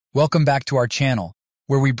Welcome back to our channel,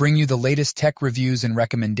 where we bring you the latest tech reviews and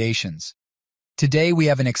recommendations. Today we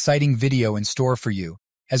have an exciting video in store for you,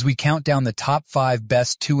 as we count down the top 5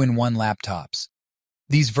 best 2-in-1 laptops.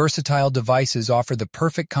 These versatile devices offer the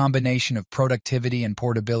perfect combination of productivity and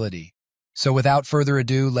portability. So without further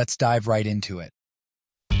ado, let's dive right into it.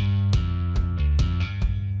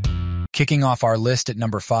 Kicking off our list at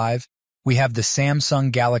number 5, we have the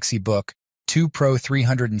Samsung Galaxy Book 2 Pro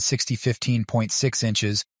 360 15.6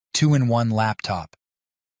 inches 2-in-1 laptop.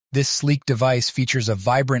 This sleek device features a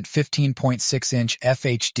vibrant 15.6-inch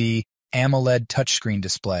FHD AMOLED touchscreen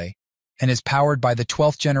display and is powered by the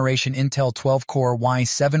 12th generation Intel 12-core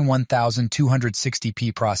i7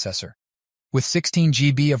 1260p processor. With 16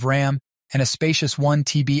 GB of RAM and a spacious 1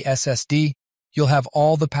 TB SSD, you'll have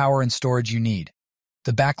all the power and storage you need.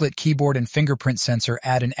 The backlit keyboard and fingerprint sensor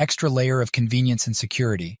add an extra layer of convenience and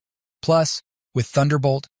security. Plus, with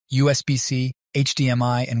Thunderbolt, USB-C,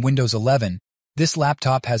 HDMI, and Windows 11, this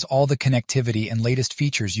laptop has all the connectivity and latest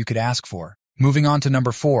features you could ask for. Moving on to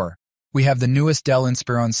number 4, we have the newest Dell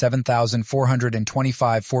Inspiron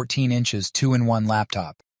 7425 14 inches 2-in-1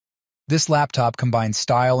 laptop. This laptop combines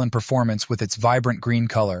style and performance with its vibrant green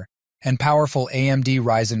color and powerful AMD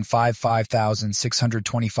Ryzen 5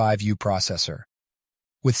 5625U processor.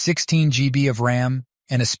 With 16 GB of RAM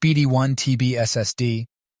and a speedy 1 TB SSD,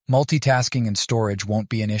 multitasking and storage won't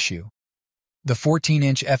be an issue. The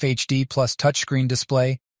 14-inch FHD Plus touchscreen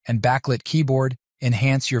display and backlit keyboard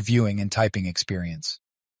enhance your viewing and typing experience.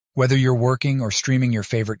 Whether you're working or streaming your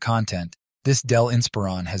favorite content, this Dell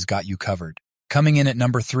Inspiron has got you covered. Coming in at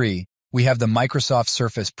number 3, we have the Microsoft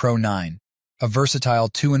Surface Pro 9, a versatile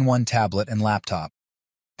 2-in-1 tablet and laptop.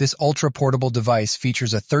 This ultra-portable device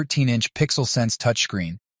features a 13-inch PixelSense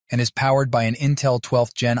touchscreen and is powered by an Intel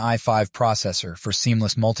 12th Gen i5 processor for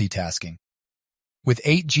seamless multitasking. With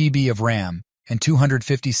 8 GB of RAM and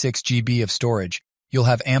 256 GB of storage, you'll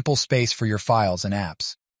have ample space for your files and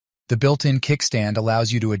apps. The built-in kickstand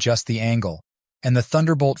allows you to adjust the angle, and the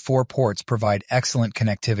Thunderbolt 4 ports provide excellent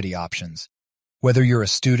connectivity options. Whether you're a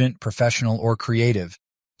student, professional, or creative,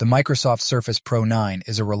 the Microsoft Surface Pro 9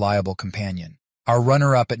 is a reliable companion. Our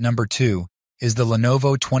runner-up at number 2 is the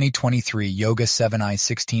Lenovo 2023 Yoga 7i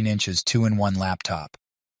 16 inches 2-in-1 laptop.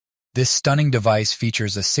 This stunning device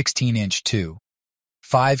features a 16-inch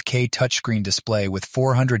 5K touchscreen display with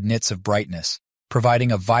 400 nits of brightness,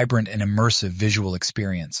 providing a vibrant and immersive visual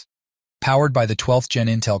experience. Powered by the 12th Gen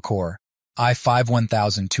Intel Core i5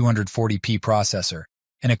 1240p processor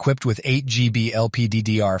and equipped with 8 GB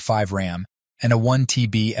LPDDR5 RAM and a 1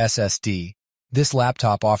 TB SSD, this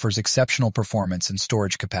laptop offers exceptional performance and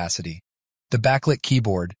storage capacity. The backlit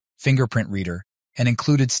keyboard, fingerprint reader, and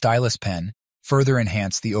included stylus pen further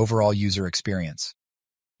enhance the overall user experience.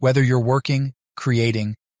 Whether you're working,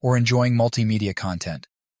 creating, or enjoying multimedia content,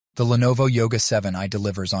 the Lenovo Yoga 7i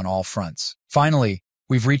delivers on all fronts. Finally,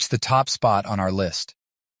 we've reached the top spot on our list.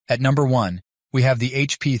 At number 1, we have the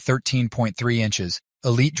HP 13.3 inches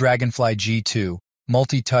Elite Dragonfly G2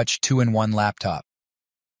 multi-touch 2-in-1 laptop.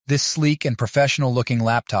 This sleek and professional-looking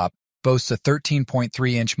laptop boasts a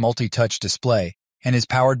 13.3-inch multi-touch display and is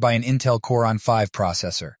powered by an Intel Core i5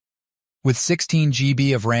 processor. With 16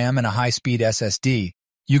 GB of RAM and a high-speed SSD,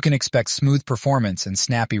 you can expect smooth performance and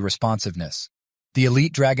snappy responsiveness. The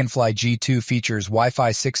Elite Dragonfly G2 features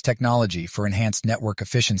Wi-Fi 6 technology for enhanced network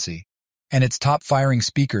efficiency, and its top-firing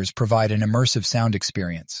speakers provide an immersive sound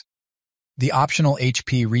experience. The optional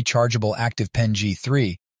HP rechargeable Active Pen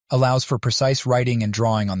G3 allows for precise writing and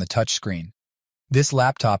drawing on the touchscreen. This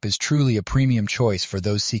laptop is truly a premium choice for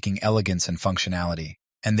those seeking elegance and functionality.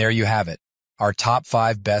 And there you have it, our top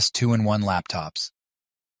 5 best 2-in-1 laptops.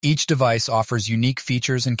 Each device offers unique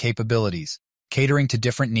features and capabilities, catering to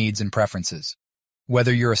different needs and preferences.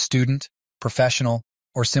 Whether you're a student, professional,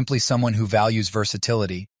 or simply someone who values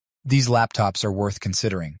versatility, these laptops are worth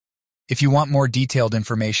considering. If you want more detailed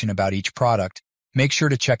information about each product, make sure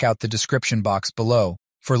to check out the description box below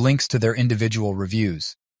for links to their individual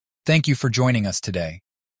reviews. Thank you for joining us today.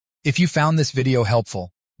 If you found this video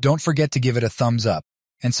helpful, don't forget to give it a thumbs up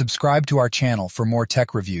and subscribe to our channel for more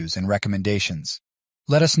tech reviews and recommendations.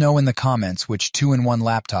 Let us know in the comments which 2-in-1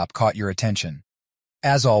 laptop caught your attention.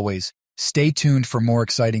 As always, stay tuned for more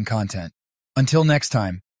exciting content. Until next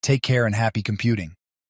time, take care and happy computing.